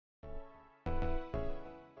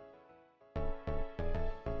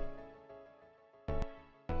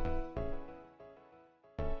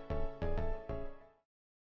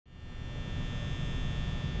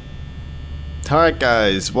Alright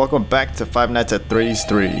guys, welcome back to Five Nights at Freddy's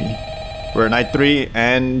 3. We're at night 3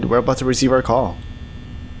 and we're about to receive our call.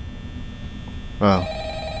 Well.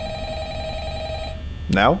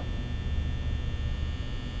 Now?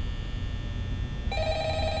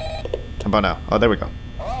 How about now? Oh, there we go.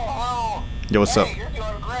 Hello. Yo, what's up? You're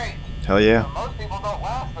doing great. Hell yeah. Most people don't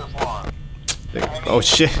last this long. Oh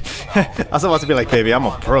shit. I was about to be like, baby, I'm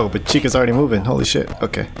a pro, but Chica's already moving. Holy shit.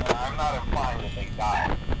 Okay. I'm not implying that they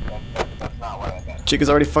die. That's not what I meant. Chica's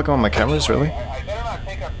already fucking on my cameras, really? I better not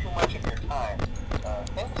take up too much of your time.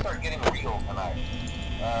 Things start getting real tonight.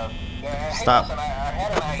 Stop. Hey, listen, I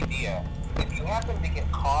had an idea. If you happen to get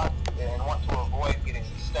caught and want to avoid getting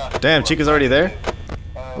stuck... Damn, Chica's already there?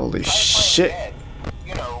 Holy try shit. dead.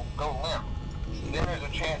 You know, go limp. Then there's a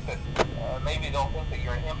chance that maybe they'll think that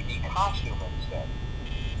you're an empty costume instead.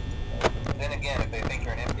 Then again, if they think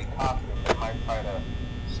you're an empty costume, they might try to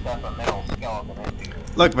stuff a metal skeleton into you.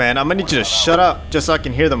 Look, man, I'm gonna need you to shut up just so I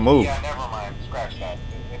can hear them move. Yeah, never mind. Scratch that.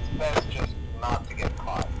 It's best just not to get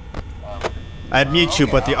caught. I'd mute you,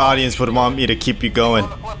 but the audience would want me to keep you going. On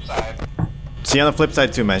the flip side, See you on the flip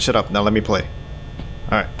side too, man. Shut up. Now let me play.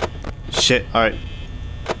 Alright. Shit. Alright.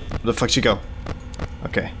 Where the fuck she go?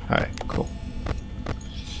 Okay. Alright. Cool.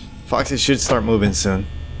 Foxy should start moving soon.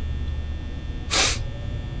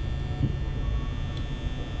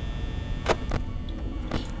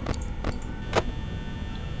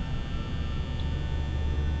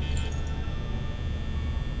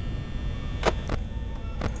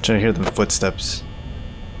 Trying to hear the footsteps.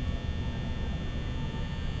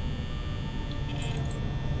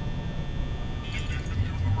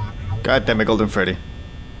 God damn it, Golden Freddy.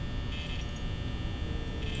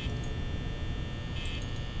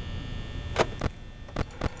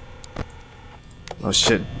 Oh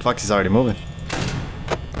shit, Foxy's already moving.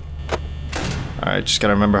 Alright, just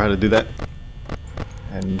gotta remember how to do that.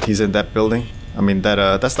 And he's in that building. I mean,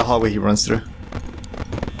 that's the hallway he runs through.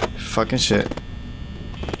 Fucking shit.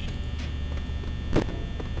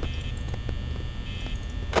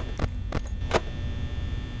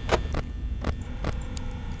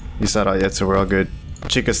 He's not out yet, so we're all good.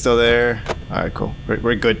 Chica's still there. Alright, cool.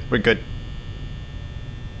 We're good. We're good.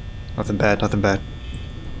 Nothing bad, nothing bad.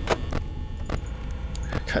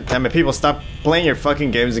 God damn it, people, stop playing your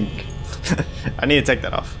fucking games and... I need to take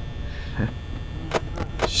that off.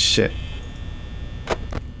 Shit.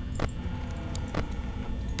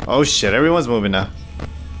 Oh shit, everyone's moving now.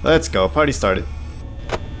 Let's go, party started.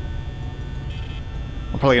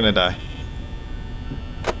 I'm probably gonna die.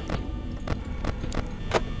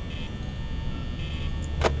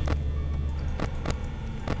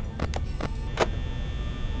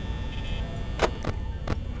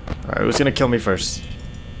 Alright, who's gonna kill me first?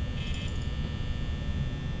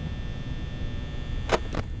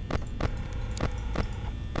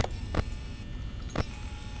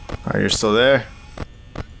 Alright, you're still there.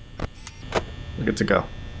 We're good to go.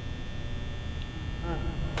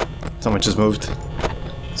 Someone just moved.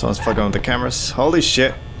 Someone's fucking with the cameras. Holy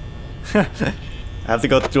shit. I have to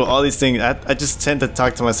go through all these things. I just tend to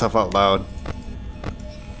talk to myself out loud.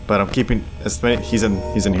 But I'm keeping as many... He's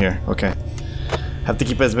in here. Okay. Have to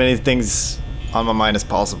keep as many things on my mind as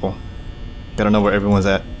possible. Gotta know where everyone's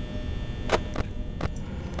at.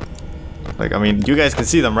 Like, I mean, you guys can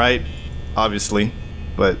see them, right? Obviously.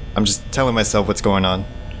 But I'm just telling myself what's going on.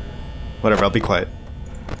 Whatever, I'll be quiet.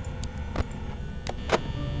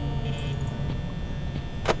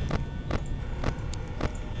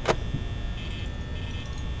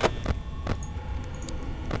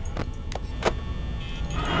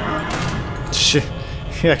 Shit.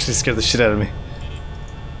 He actually scared the shit out of me.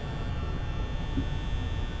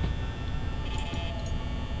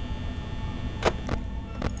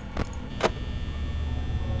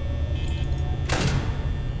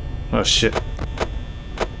 Oh shit.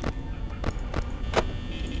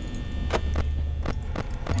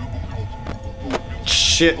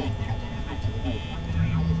 Shit.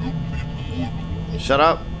 Shut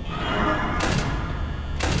up.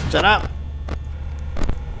 Shut up.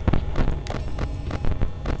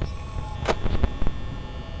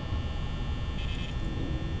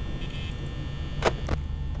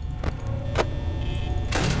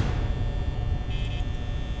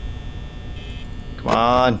 Come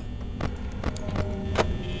on.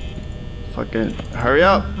 Fucking hurry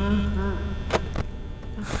up.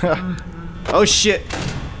 Oh shit.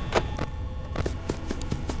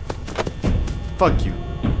 Fuck you.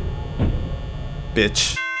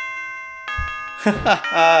 Bitch.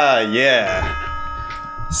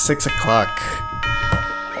 Yeah. 6 o'clock.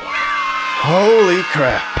 Holy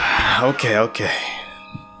crap. Okay, okay.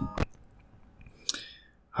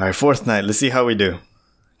 Alright, fourth night. Let's see how we do.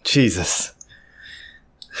 Jesus.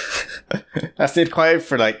 I stayed quiet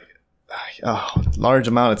for like a large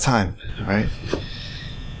amount of time. All right.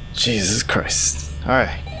 Jesus Christ. All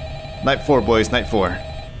right. Night 4, boys. Night 4.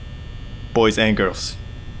 Boys and girls.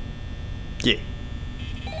 Yeah.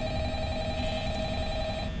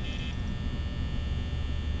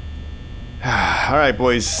 All right,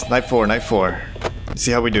 boys. Night 4. Night 4. Let's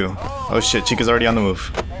see how we do. Oh shit, Chica's already on the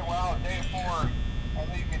move. Hey, wow, day 4. I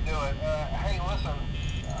think you can do it. Hey, listen,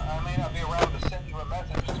 I may not be around to send you a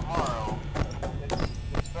message tomorrow.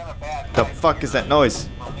 It's been a bad The night fuck is that noise?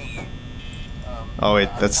 for me. Oh wait,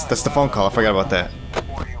 that's the phone call. I forgot about that.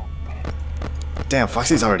 For you. Damn,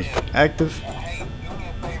 Foxy's already active. Hey, do me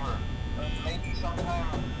a favor. Maybe sometime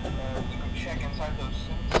you could check inside those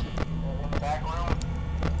suits in the back room.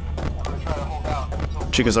 I'm gonna try to hold out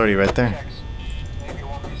until Chica's already right there. checks. Maybe it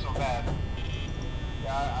won't be so bad.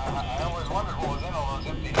 Yeah, I always wondered what was in all those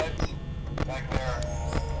empty heads back there.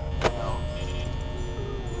 You know.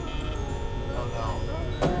 Oh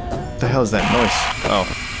no. What the hell is that noise? Oh.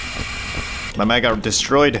 My man got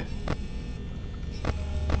destroyed.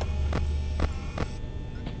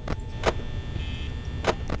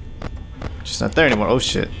 She's not there anymore. Oh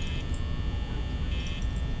shit.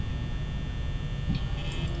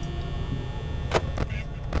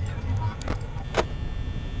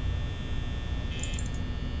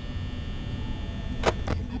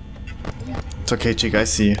 It's okay, Chica, I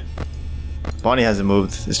see you. Bonnie hasn't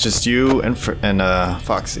moved. It's just you and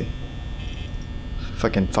Foxy.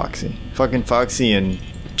 Fucking Foxy. Fucking Foxy and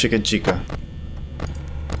Chica.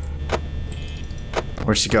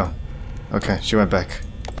 Where'd she go? Okay, she went back.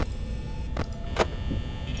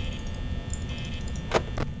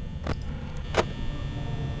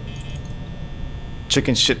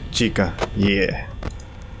 Chicken shit Chica. Yeah.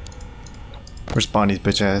 Where's Bonnie's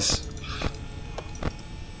bitch ass?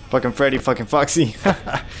 Fucking Freddy, fucking Foxy.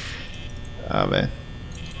 Oh man.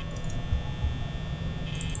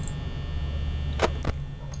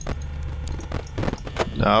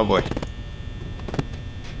 Oh boy.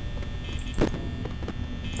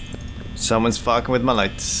 Someone's fucking with my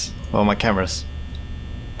lights. Well, my cameras.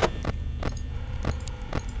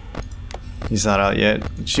 He's not out yet.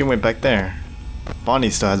 She went back there.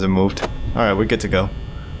 Bonnie still hasn't moved. Alright, we're good to go.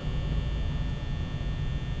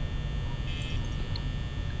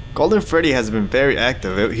 Golden Freddy has been very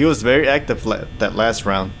active. He was very active that last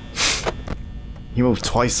round. He moved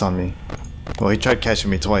twice on me. Well, he tried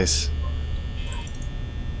catching me twice.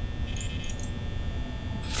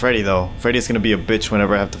 Freddy though. Freddy's gonna be a bitch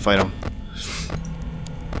whenever I have to fight him.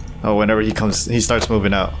 Oh, whenever he starts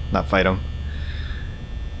moving out, not fight him.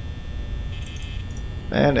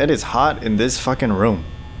 Man, it is hot in this fucking room.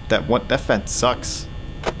 That fan sucks.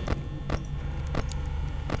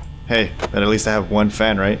 Hey, but at least I have one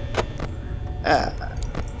fan, right?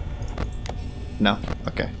 No?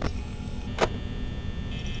 Okay.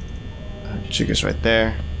 Chica's right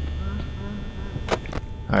there.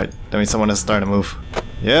 Alright, that means someone has started to move.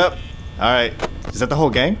 Yep. Alright. Is that the whole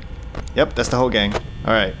gang? Yep, that's the whole gang.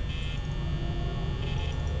 Alright.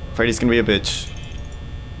 Freddy's gonna be a bitch.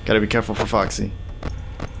 Gotta be careful for Foxy.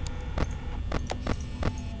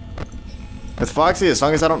 With Foxy, as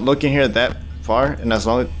long as I don't look in here that far, and as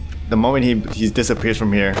long as the moment he disappears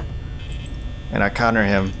from here and I counter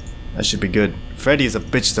him, that should be good. Freddy is a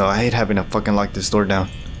bitch though. I hate having to fucking lock this door down.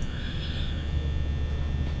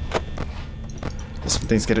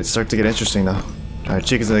 Things start to get interesting though. Alright,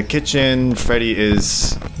 Chica's in the kitchen. Freddy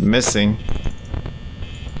is missing.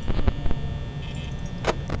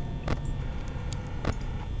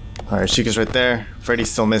 Alright, Chica's right there.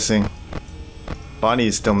 Freddy's still missing. Bonnie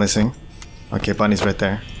is still missing. Okay, Bonnie's right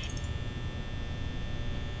there.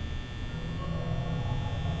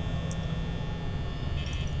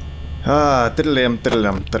 Tiddle-lam.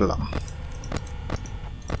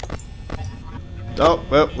 Oh,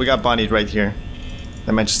 well, we got Bonnie right here.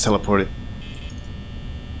 That man just teleported.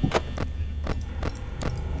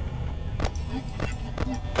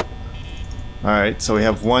 Alright, so we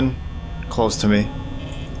have one close to me.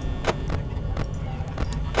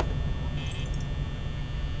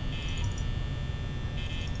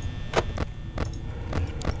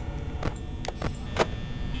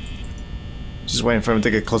 Just waiting for him to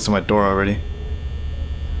get close to my door already.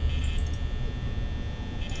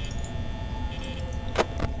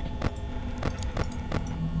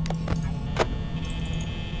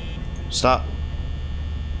 Stop.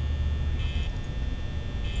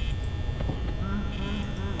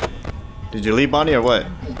 Did you leave, Bonnie, or what?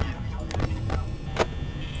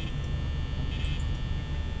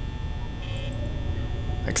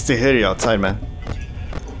 I can still hear you outside, man.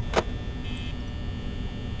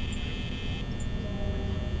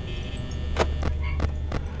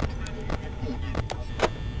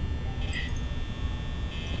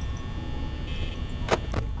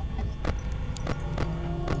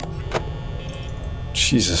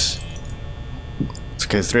 Jesus. It's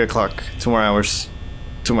okay, it's 3 o'clock. 2 more hours.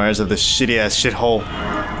 2 more hours of this shitty ass shithole.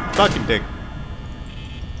 Fucking dick.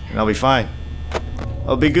 And I'll be fine.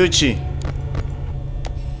 I'll be Gucci.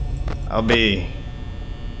 I'll be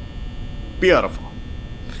beautiful.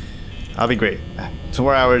 I'll be great. 2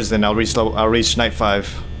 more hours and I'll reach night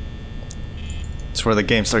 5. It's where the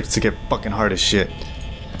game starts to get fucking hard as shit.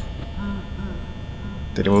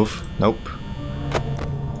 Did he move? Nope.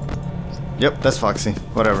 Yep, that's Foxy.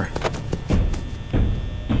 Whatever.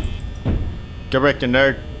 Get wrecked, you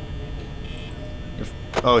nerd.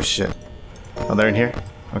 Oh shit. Oh, they're in here?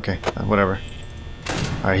 Okay, whatever.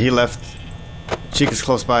 Alright, he left. Chica's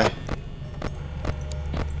close by.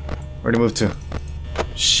 Where'd he move to?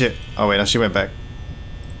 Shit. Oh wait, no, she went back.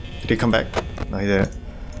 Did he come back? No, he didn't.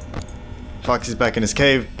 Foxy's back in his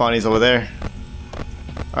cave. Bonnie's over there.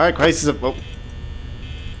 Alright, crisis of... Oh.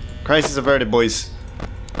 Crisis averted, boys.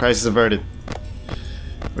 Crisis averted.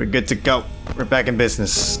 We're good to go. We're back in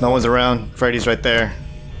business. No one's around. Freddy's right there.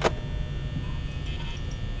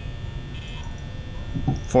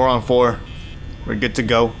 4 on 4. We're good to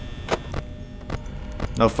go.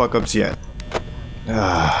 No fuck ups yet.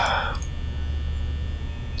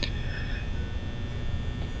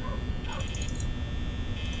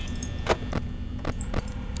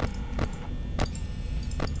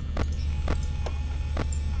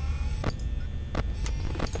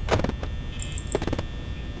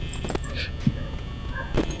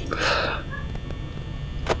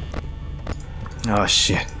 Oh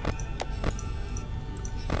shit.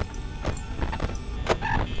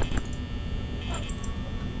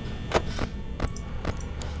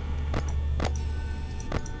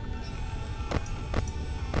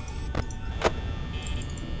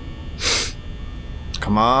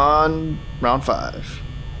 Come on, round 5.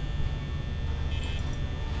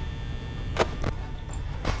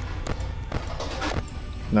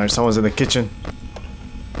 No, someone's in the kitchen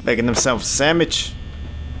making themselves a sandwich.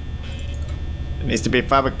 It needs to be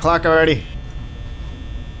 5 o'clock already.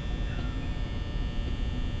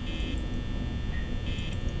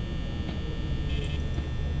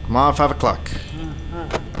 Come on, 5 o'clock.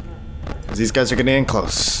 Because these guys are getting in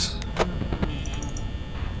close.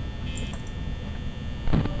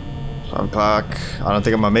 5 o'clock. I don't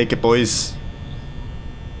think I'm gonna make it, boys.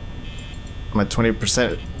 I'm at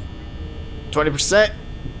 20%. 20%.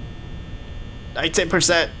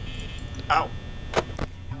 19%. Ow.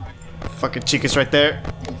 Fucking Chica's right there.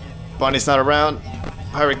 Bonnie's not around.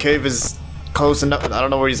 Pirate Cave is closing up. I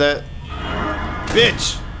don't know where he's at.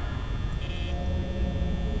 Bitch!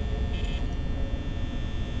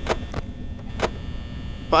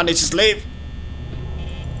 Bonnie, just leave.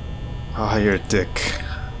 Oh, you're a dick.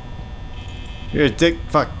 You're a dick.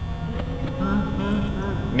 Fuck.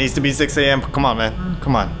 It needs to be 6 a.m. Come on, man.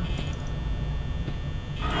 Come on.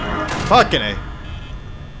 Fucking A.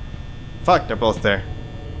 Fuck, they're both there.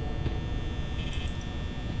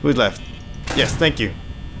 Who's left? Yes, thank you.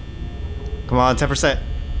 Come on, 10%.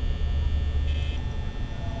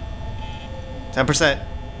 10%.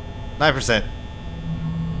 9%.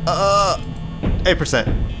 8%.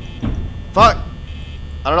 Fuck! I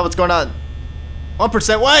don't know what's going on.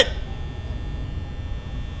 1%, what?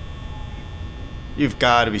 You've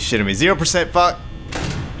got to be shitting me. 0%, fuck.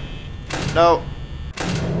 No.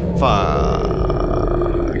 Fuck.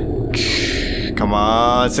 Come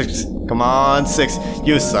on, 6. Come on, 6.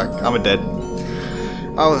 You suck. I'm a dead.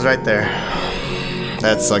 I was right there.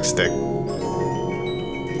 That sucks dick.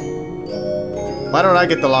 Why don't I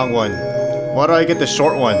get the long one? Why do I get the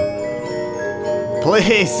short one?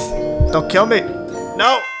 Please! Don't kill me!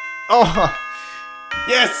 No! Oh!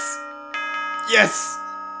 Yes! Yes!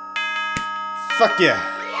 Fuck yeah!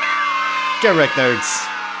 Get wrecked, nerds!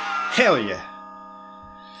 Hell yeah!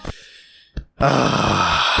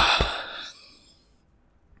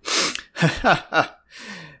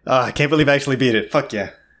 I can't believe I actually beat it. Fuck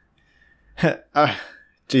yeah.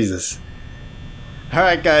 Jesus.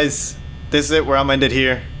 Alright guys, this is it where I'm ended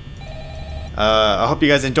here. I hope you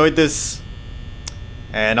guys enjoyed this.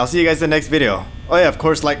 And I'll see you guys in the next video. Oh yeah, of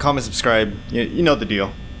course, like, comment, subscribe. You know the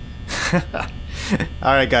deal.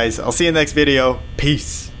 Alright guys, I'll see you in the next video.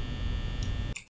 Peace.